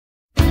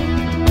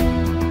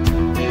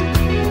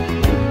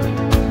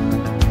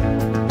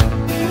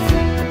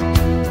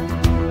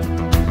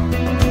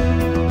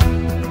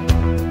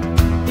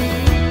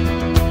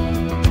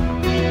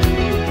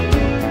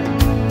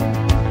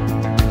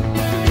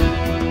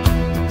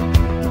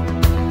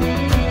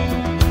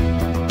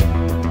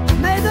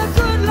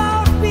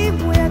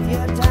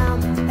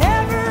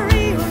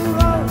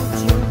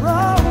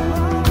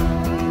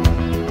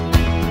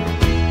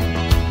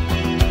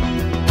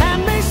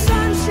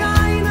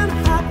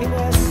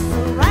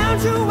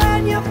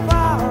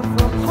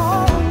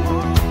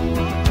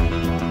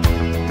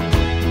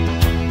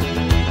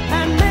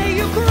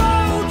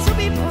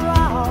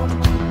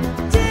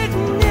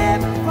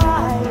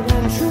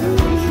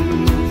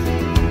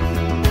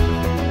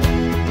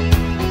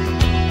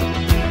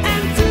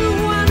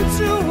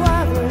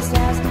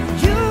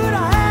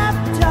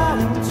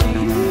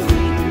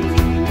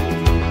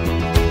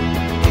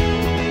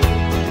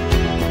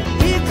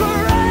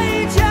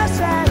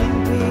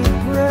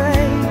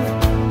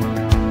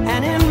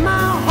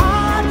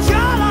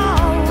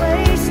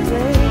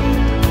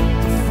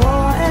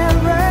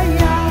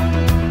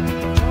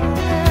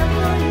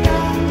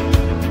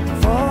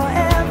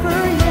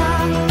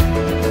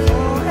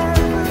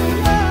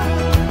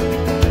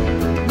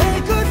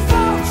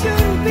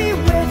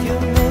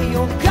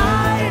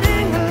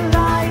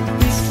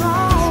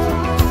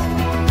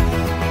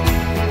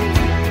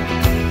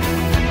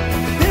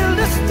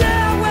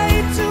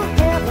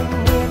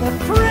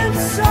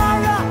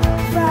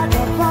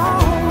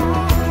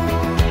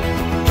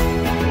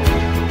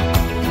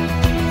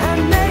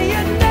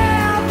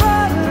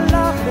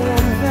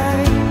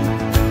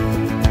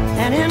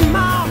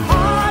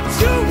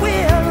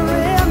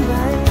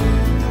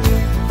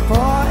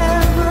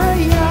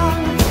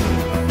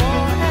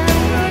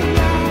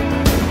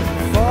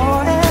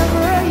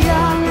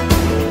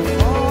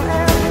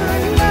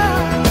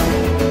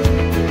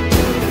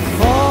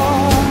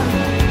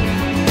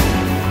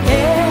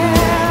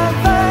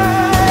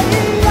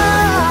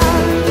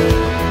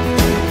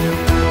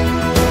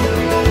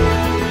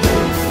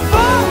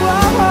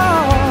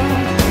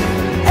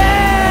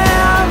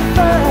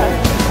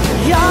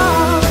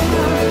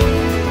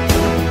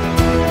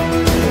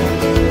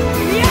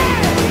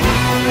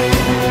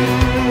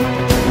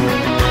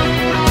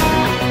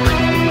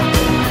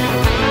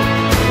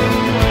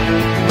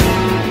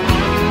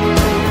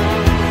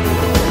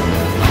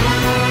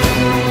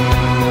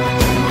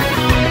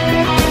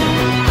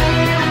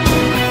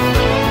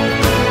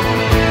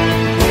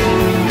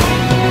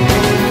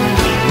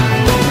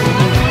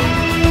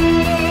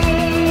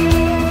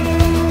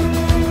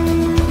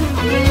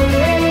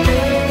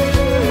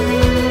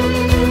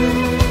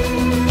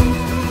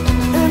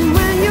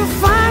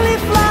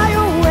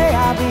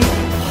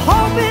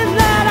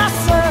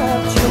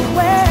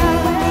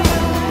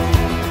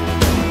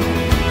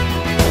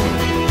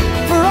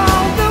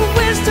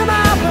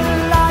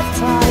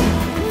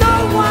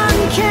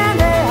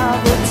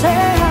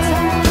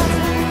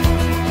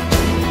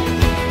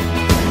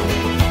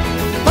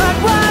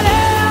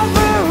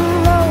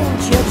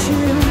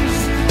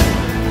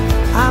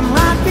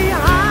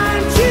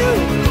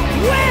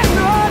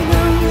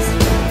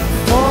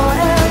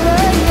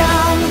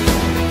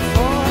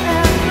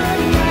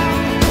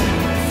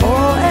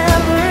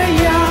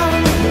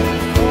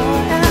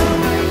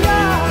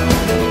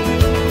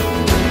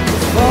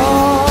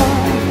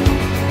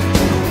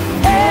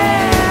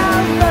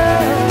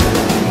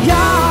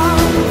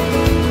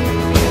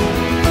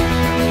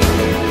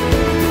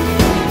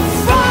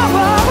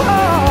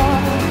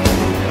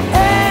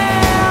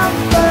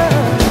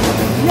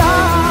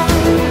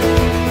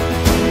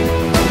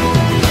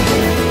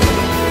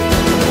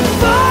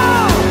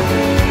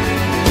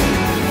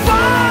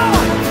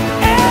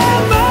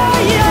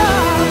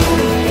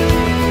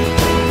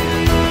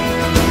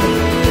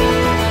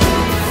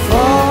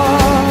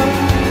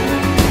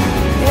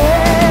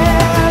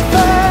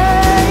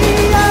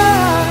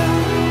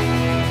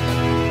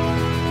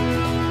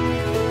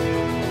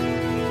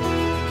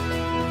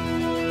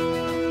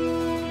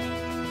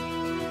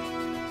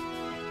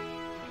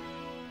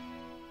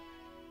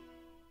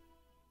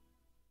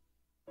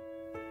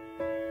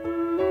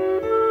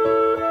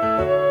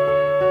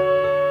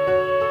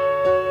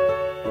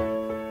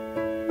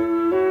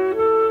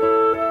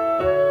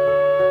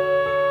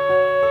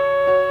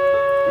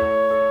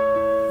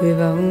We've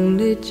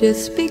only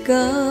just begun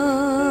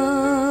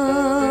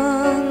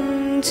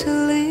to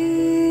live.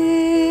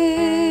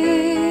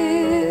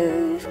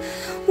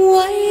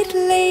 White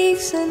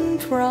lace and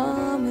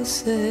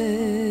promises,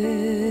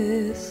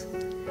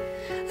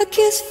 a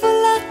kiss for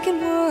luck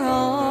and we're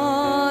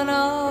on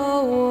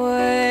our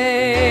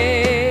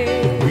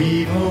way.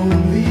 We've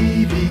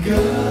only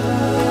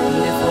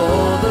begun.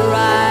 Before the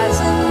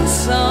rising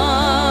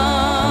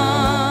sun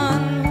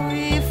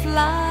we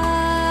fly.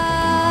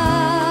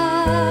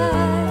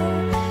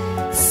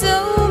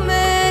 So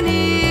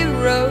many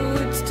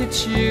roads to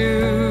choose.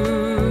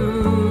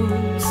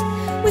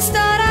 We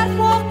start out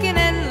walking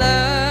and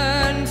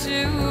learn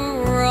to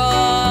run.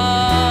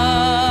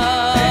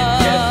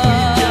 And yes,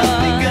 we've just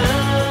begun.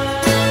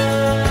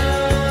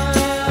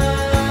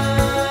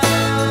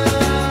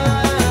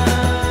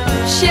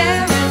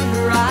 Sharing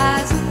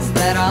horizons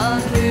that are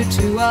new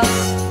to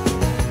us,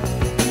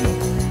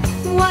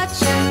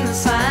 watching the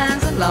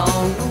signs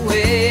along the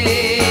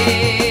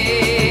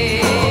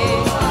way,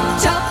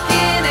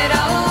 talking it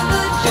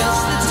over,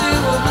 just the two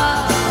of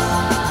us,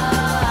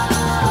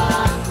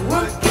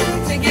 working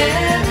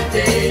together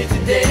day to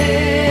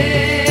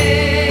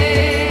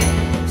day,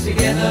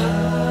 together.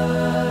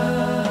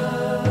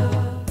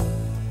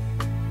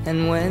 And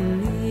when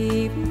the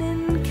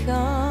evening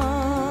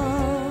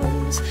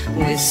comes,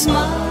 we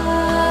smile.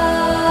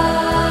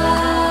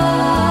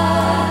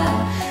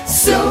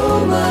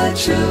 So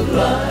much of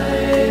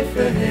life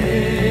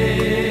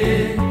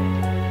ahead.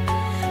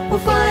 We'll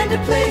find a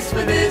place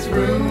where there's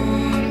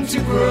room to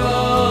grow.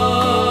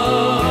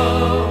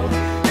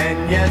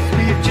 And yes,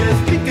 we've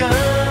just begun.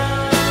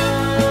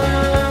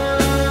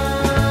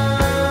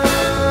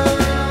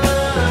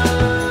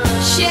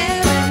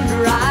 Sharing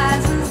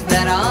horizons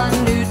that are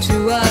new to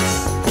us,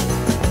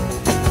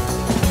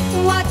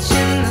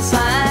 watching the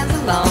signs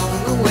along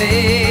the way,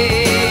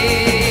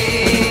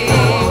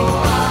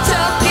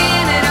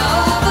 talking it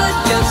over,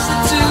 just the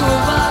two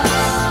of us,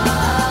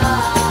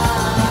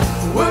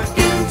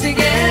 working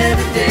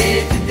together day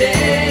to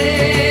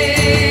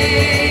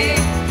day,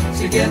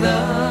 together,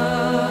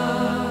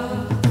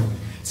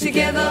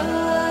 together.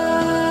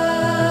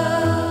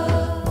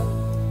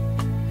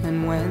 And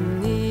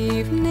when the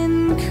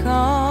evening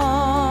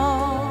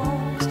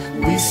comes,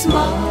 we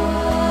smile.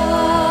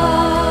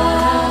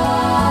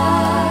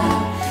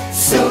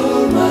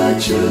 So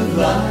much of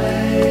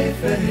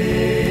life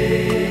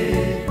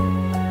ahead.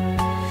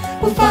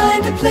 We'll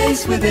find a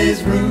place where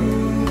there's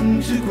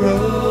room to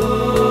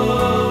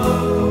grow.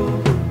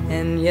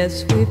 And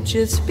yes, we've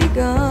just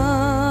begun.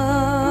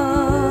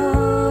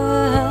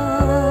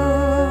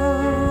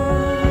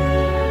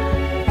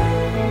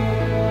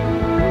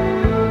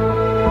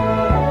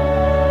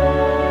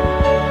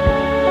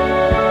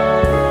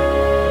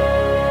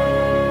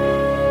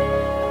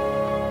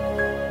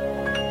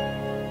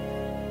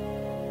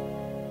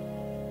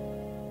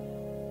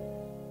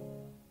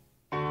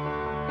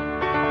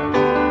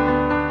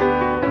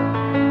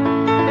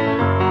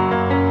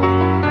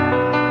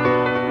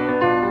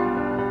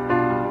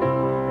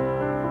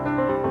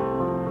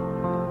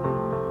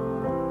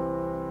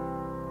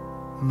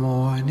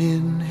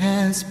 Morning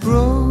has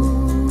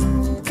broken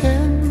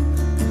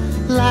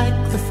like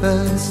the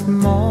first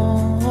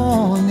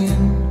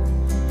morning.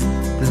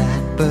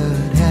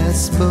 Blackbird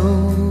has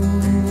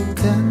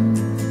spoken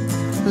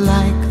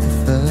like the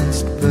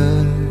first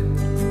bird.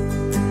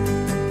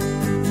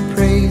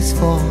 Praise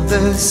for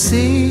the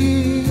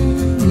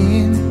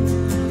singing,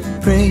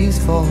 praise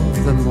for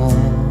the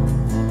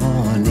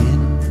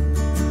morning,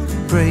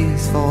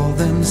 praise for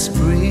them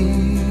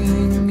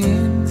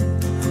springing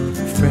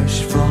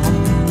fresh from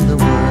the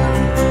world.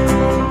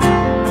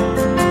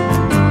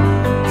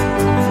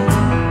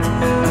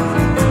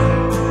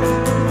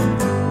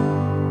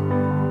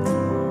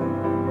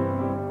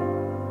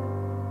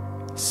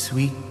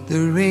 Sweet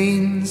the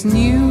rain's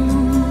new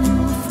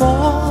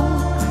fall,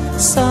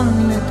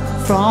 sunlit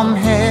from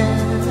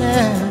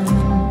heaven,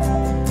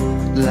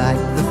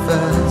 like the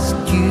first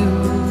dew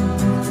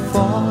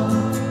fall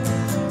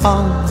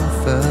on the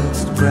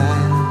first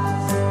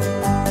grass.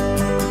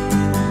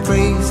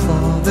 Praise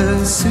for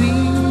the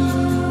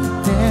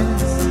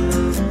sweetness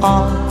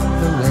of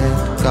the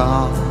red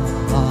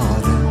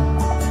garden,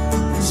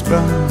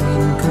 sprung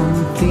in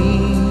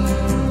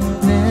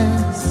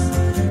completeness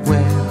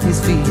where his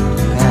feet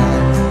pass.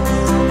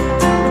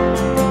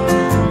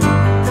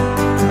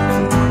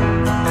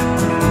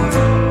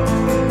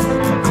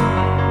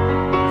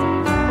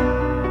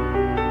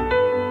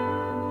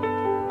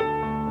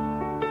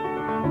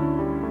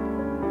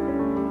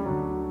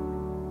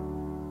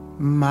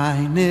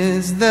 Mine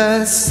is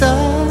the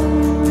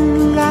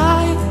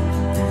sunlight,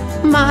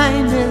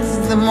 mine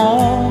is the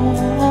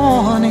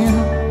morning,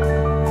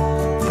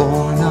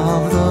 born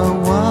of the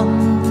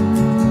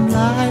one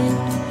light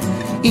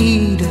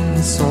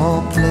Eden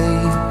saw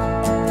play.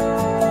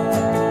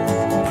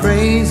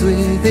 Praise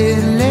with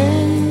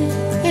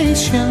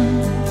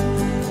elation,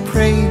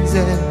 praise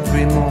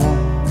every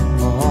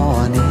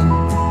morning,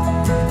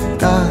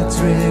 God's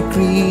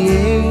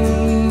recreation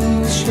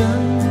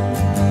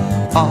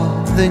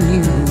of the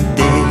new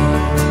day.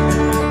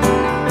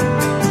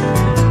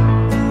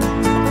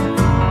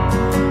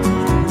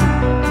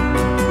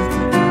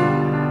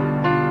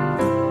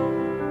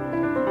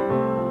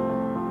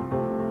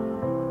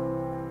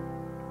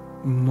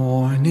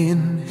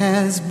 Morning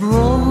has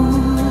broken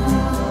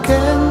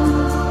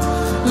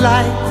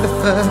like the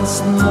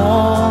first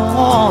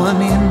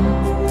morning.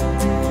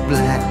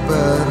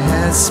 Blackbird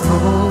has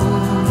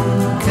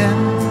spoken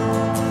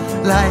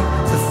like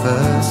the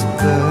first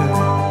bird.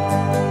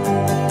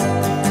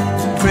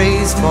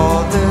 Praise for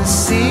the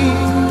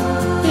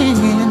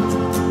singing,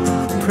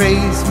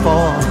 praise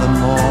for the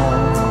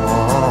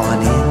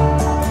morning,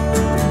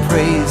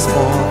 praise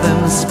for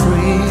them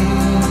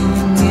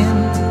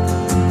springing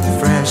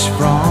fresh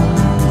from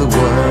the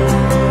world.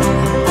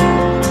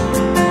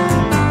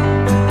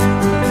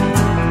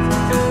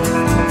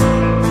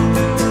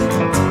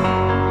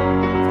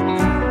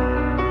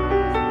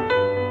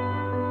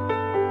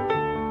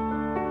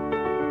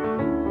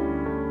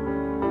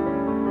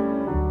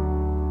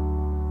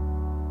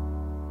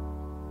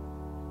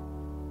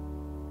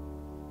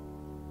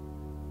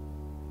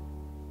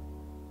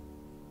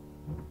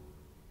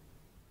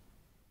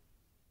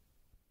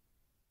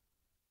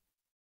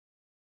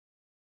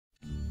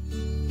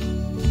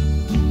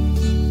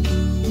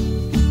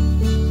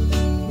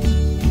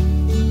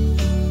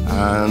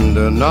 And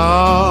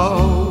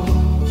now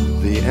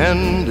the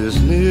end is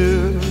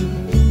near,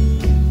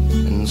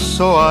 and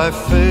so I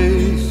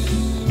face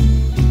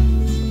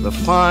the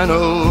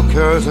final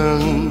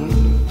curtain.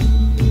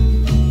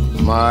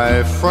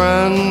 My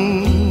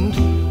friend,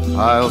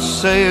 I'll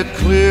say it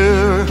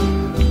clear,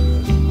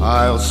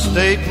 I'll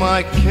state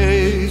my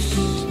case,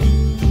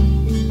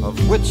 of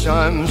which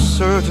I'm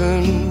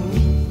certain.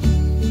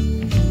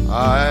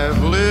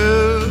 I've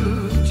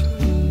lived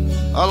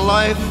a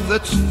life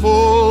that's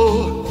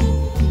full.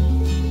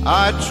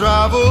 I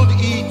traveled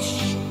each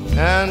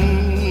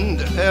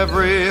and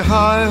every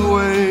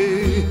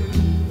highway,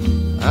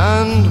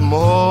 and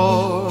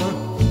more,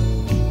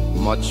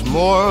 much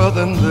more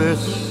than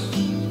this,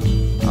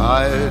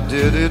 I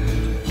did it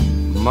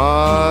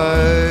my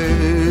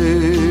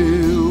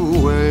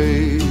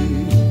way.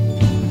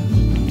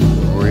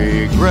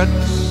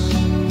 Regrets,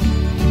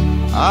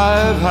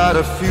 I've had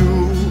a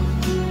few,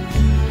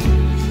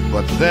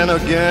 but then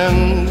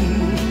again,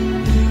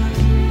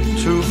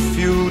 too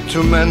few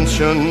to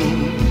mention.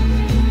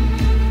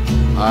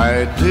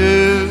 I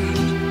did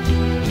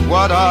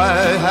what I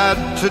had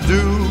to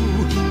do,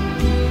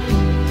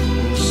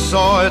 and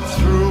saw it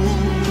through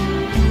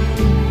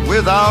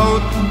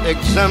without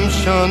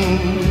exemption.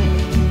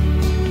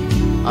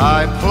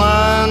 I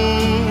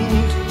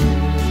planned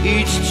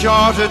each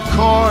charted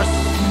course,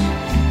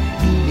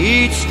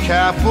 each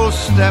careful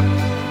step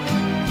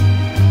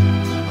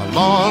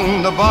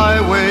along the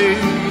byway.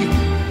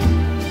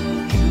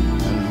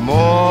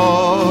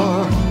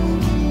 More,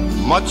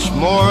 much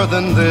more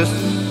than this,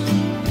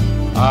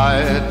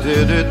 I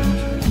did it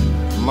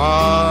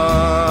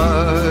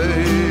my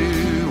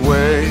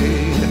way.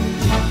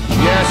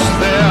 Yes,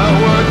 there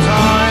were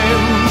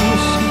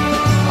times,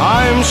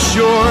 I'm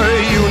sure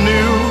you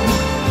knew,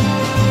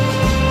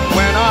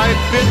 when I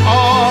bit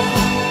off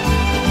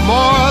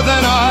more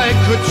than I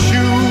could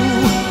chew.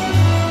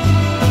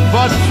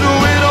 But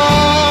through it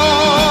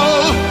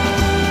all,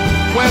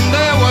 when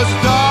there was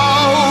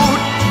doubt,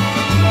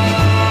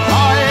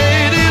 I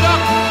ate it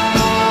up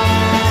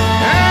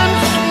and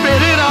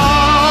spit it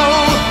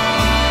out.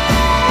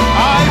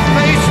 I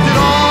faced it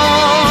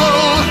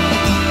all,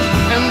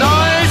 and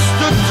I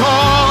stood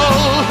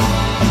tall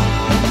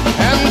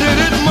and did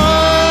it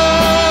my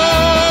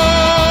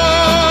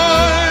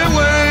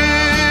way.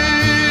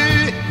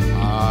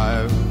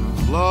 I've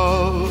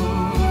loved,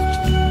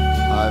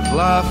 I've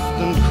laughed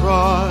and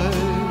cried,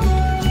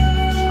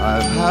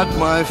 I've had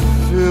my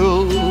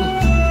fill,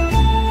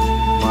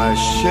 my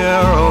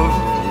share of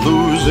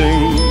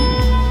losing,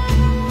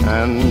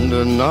 and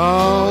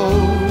now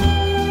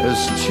as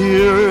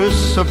tears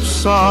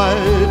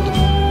subside,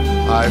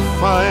 I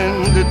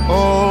find it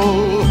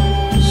all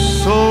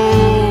so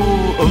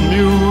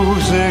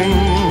amusing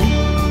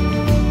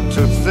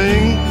to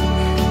think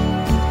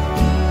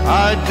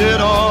I did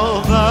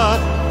all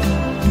that,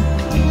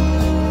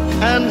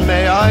 and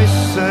may I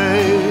say,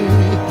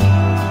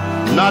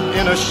 not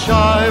in a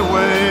shy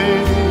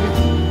way,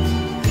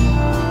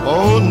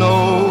 oh no,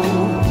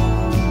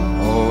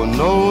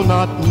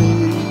 not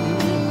me.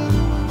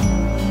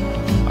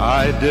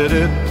 I did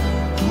it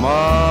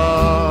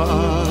my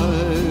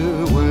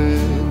way.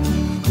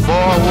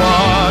 For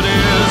what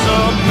is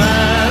a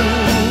man?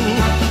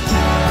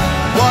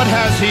 What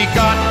has he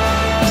got?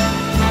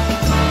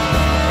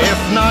 If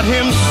not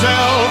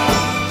himself,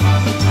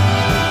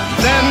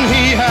 then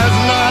he has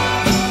not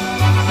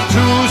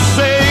to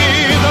say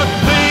the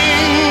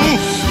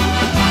things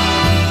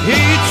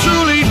he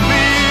truly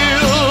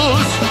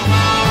feels,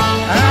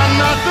 and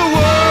not the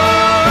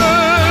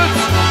words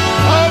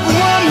of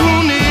one who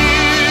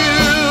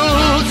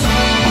kneels.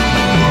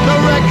 The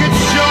record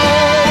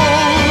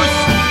shows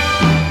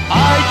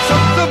I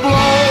took the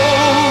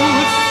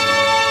blows,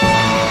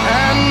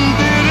 and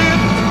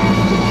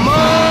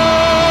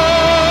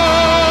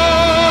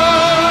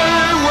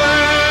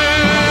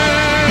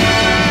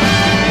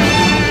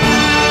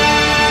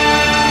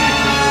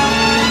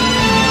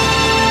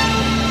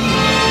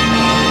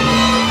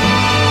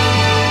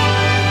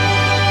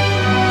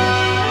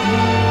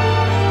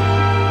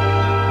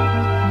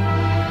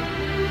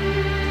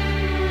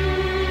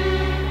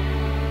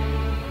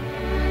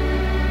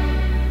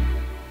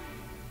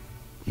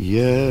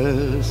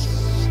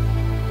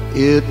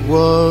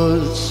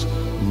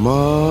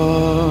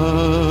Mother.